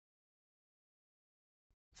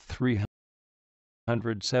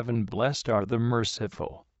307. Blessed are the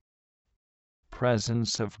merciful.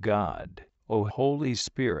 Presence of God, O Holy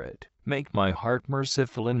Spirit, make my heart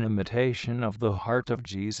merciful in imitation of the heart of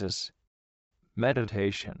Jesus.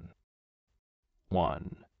 Meditation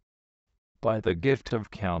 1. By the gift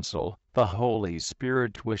of counsel, the Holy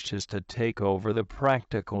Spirit wishes to take over the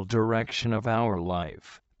practical direction of our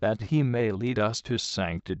life, that He may lead us to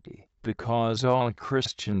sanctity, because all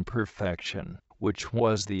Christian perfection, which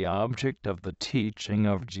was the object of the teaching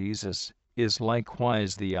of Jesus, is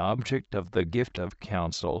likewise the object of the gift of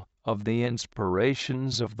counsel, of the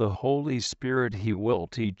inspirations of the Holy Spirit. He will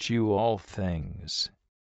teach you all things.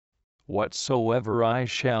 Whatsoever I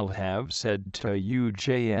shall have said to you,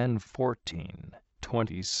 John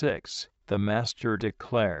 14:26, the Master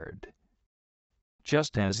declared.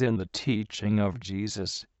 Just as in the teaching of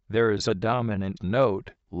Jesus, there is a dominant note,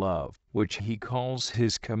 love, which He calls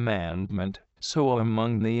His commandment, so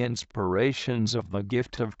among the inspirations of the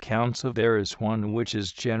gift of counsel there is one which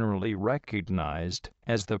is generally recognized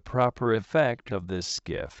as the proper effect of this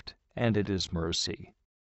gift, and it is mercy.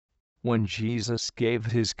 When Jesus gave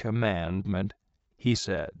His commandment, He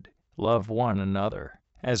said, "Love one another,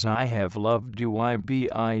 as I have loved you,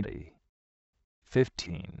 I.B.I.D."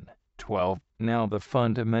 15:12. Now the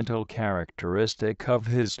fundamental characteristic of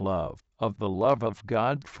His love, of the love of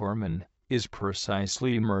God for man, is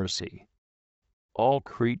precisely mercy. All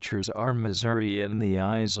creatures are misery in the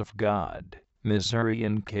eyes of God, misery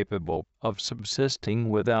incapable of subsisting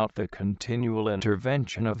without the continual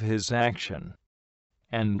intervention of His action.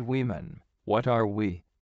 And we men, what are we?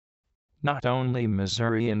 Not only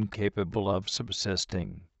misery incapable of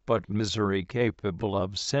subsisting, but misery capable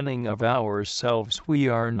of sinning of ourselves. We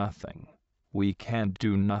are nothing. We can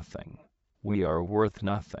do nothing. We are worth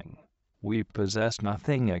nothing. We possess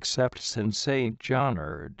nothing except sin. St. John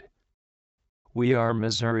urged. We are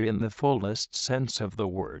misery in the fullest sense of the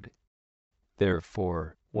word.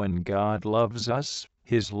 Therefore, when God loves us,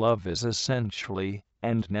 His love is essentially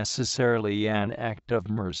and necessarily an act of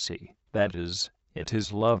mercy. That is, it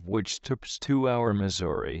is love which stoops to our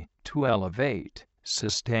misery, to elevate,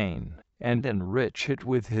 sustain, and enrich it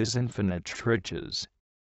with His infinite riches.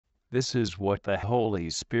 This is what the Holy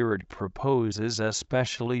Spirit proposes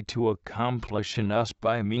especially to accomplish in us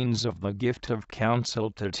by means of the gift of counsel,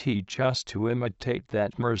 to teach us to imitate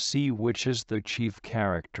that mercy which is the chief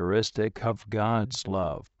characteristic of God's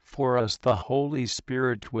love. For us the Holy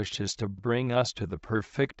Spirit wishes to bring us to the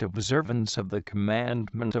perfect observance of the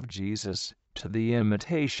commandment of Jesus, to the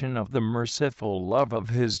imitation of the merciful love of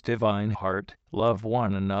His divine heart, love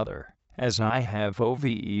one another, as I have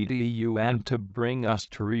obeyed you, and to bring us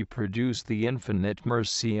to reproduce the infinite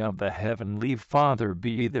mercy of the Heavenly Father.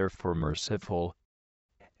 Be therefore merciful,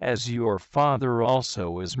 as your Father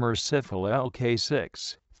also is merciful. Luke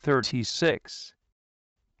 6:36.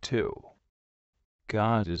 2.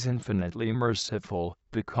 God is infinitely merciful,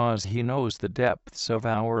 because He knows the depths of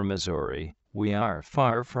our misery. We are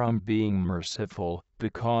far from being merciful,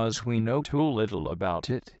 because we know too little about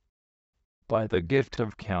it. By the gift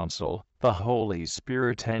of counsel, the Holy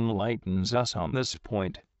Spirit enlightens us on this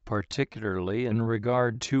point, particularly in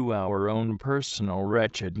regard to our own personal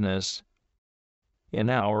wretchedness. In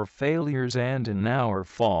our failures and in our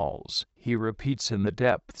falls, He repeats in the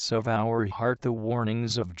depths of our heart the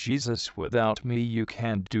warnings of Jesus: without me you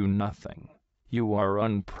can do nothing. You are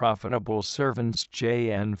unprofitable servants.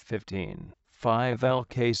 John 15:5. Luke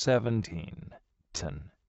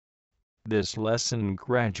 17:10. This lesson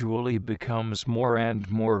gradually becomes more and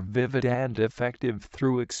more vivid and effective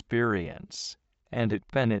through experience, and it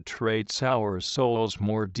penetrates our souls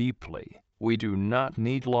more deeply. We do not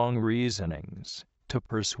need long reasonings to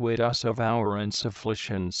persuade us of our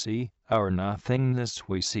insufficiency, our nothingness.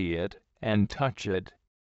 We see it and touch it.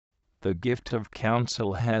 The gift of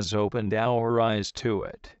counsel has opened our eyes to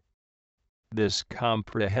it. This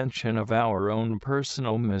comprehension of our own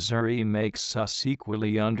personal misery makes us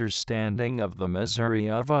equally understanding of the misery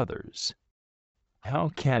of others. How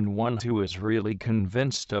can one who is really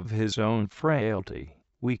convinced of his own frailty,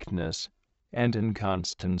 weakness, and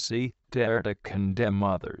inconstancy dare to condemn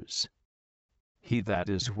others? He that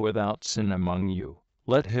is without sin among you,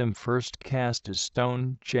 let him first cast a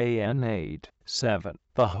stone. John 8:7.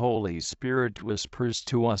 The Holy Spirit whispers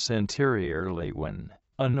to us interiorly when,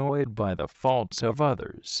 annoyed by the faults of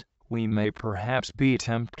others, we may perhaps be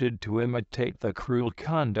tempted to imitate the cruel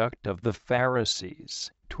conduct of the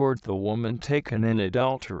Pharisees toward the woman taken in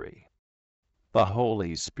adultery. The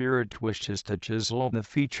Holy Spirit wishes to chisel the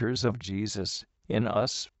features of Jesus in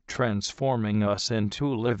us, transforming us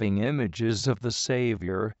into living images of the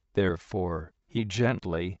Savior. Therefore, He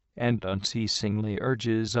gently and unceasingly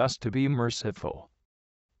urges us to be merciful.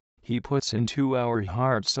 He puts into our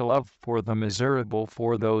hearts a love for the miserable,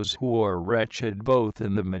 for those who are wretched both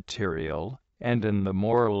in the material and in the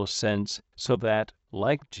moral sense, so that,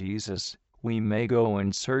 like Jesus, we may go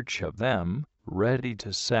in search of them, ready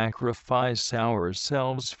to sacrifice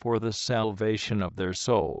ourselves for the salvation of their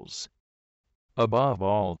souls. Above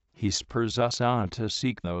all, he spurs us on to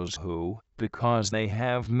seek those who, because they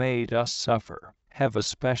have made us suffer, have a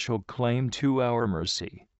special claim to our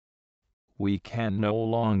mercy. We can no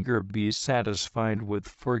longer be satisfied with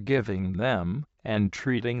forgiving them and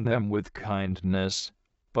treating them with kindness,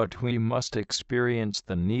 but we must experience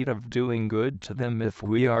the need of doing good to them if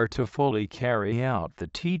we are to fully carry out the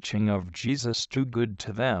teaching of Jesus: do good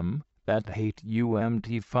to them that hate you. Mt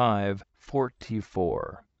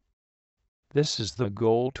 5:44. This is the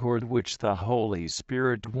goal toward which the Holy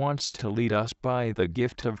Spirit wants to lead us by the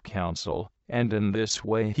gift of counsel, and in this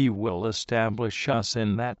way He will establish us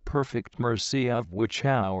in that perfect mercy of which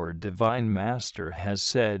our Divine Master has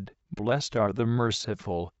said, "Blessed are the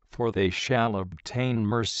merciful, for they shall obtain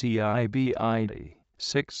mercy." Ibid.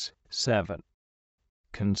 6:7.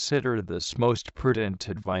 Consider this most prudent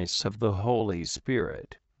advice of the Holy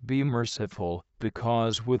Spirit: be merciful,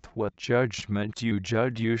 because with what judgment you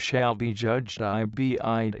judge you shall be judged.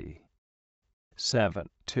 Ibid.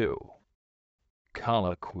 7:2.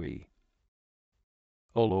 Colloquy.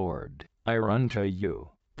 O Lord, I run to you,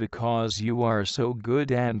 because you are so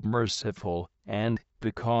good and merciful, and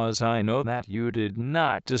because I know that you did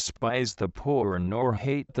not despise the poor nor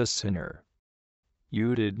hate the sinner.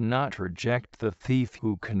 You did not reject the thief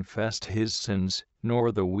who confessed his sins,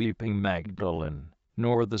 nor the weeping Magdalene,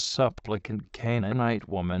 nor the supplicant Canaanite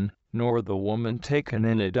woman, nor the woman taken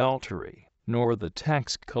in adultery, nor the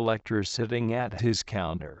tax collector sitting at his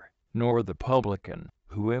counter, nor the publican,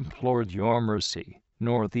 who implored your mercy,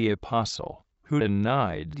 nor the apostle, who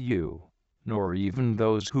denied you, nor even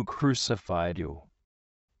those who crucified you.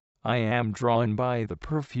 I am drawn by the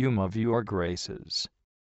perfume of your graces.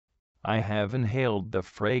 I have inhaled the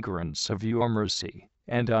fragrance of your mercy,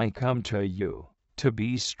 and I come to you, to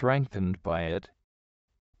be strengthened by it.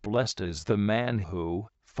 Blessed is the man who,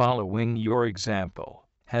 following your example,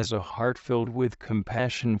 has a heart filled with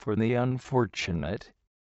compassion for the unfortunate.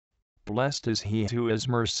 Blessed is he who is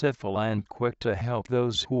merciful and quick to help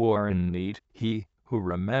those who are in need, he who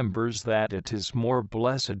remembers that it is more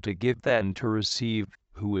blessed to give than to receive,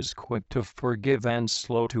 who is quick to forgive and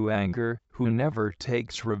slow to anger, who never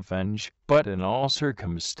takes revenge, but in all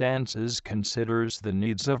circumstances considers the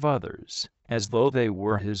needs of others, as though they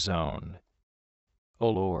were his own. O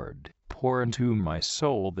Lord, pour into my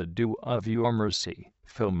soul the dew of your mercy,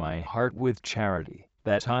 fill my heart with charity,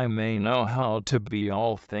 that I may know how to be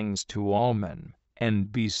all things to all men,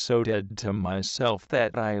 and be so dead to myself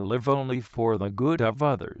that I live only for the good of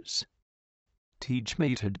others. Teach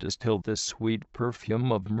me to distill the sweet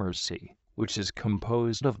perfume of mercy, which is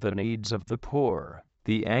composed of the needs of the poor,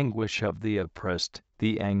 the anguish of the oppressed,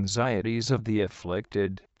 the anxieties of the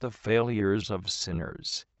afflicted, the failures of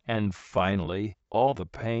sinners, and finally, all the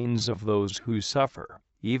pains of those who suffer,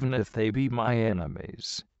 even if they be my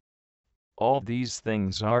enemies. All these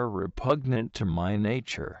things are repugnant to my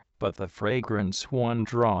nature, but the fragrance one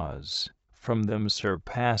draws from them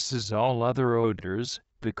surpasses all other odors,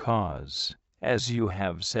 because, as you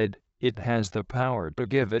have said, it has the power to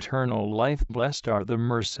give eternal life. Blessed are the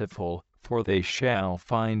merciful, for they shall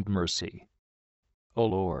find mercy. O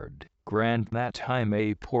Lord, grant that I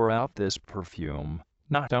may pour out this perfume,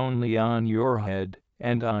 not only on your head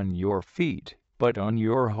and on your feet, but on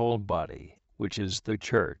your whole body, which is the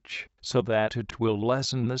Church, so that it will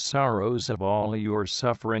lessen the sorrows of all your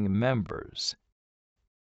suffering members.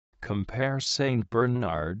 Compare Saint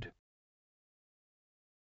Bernard,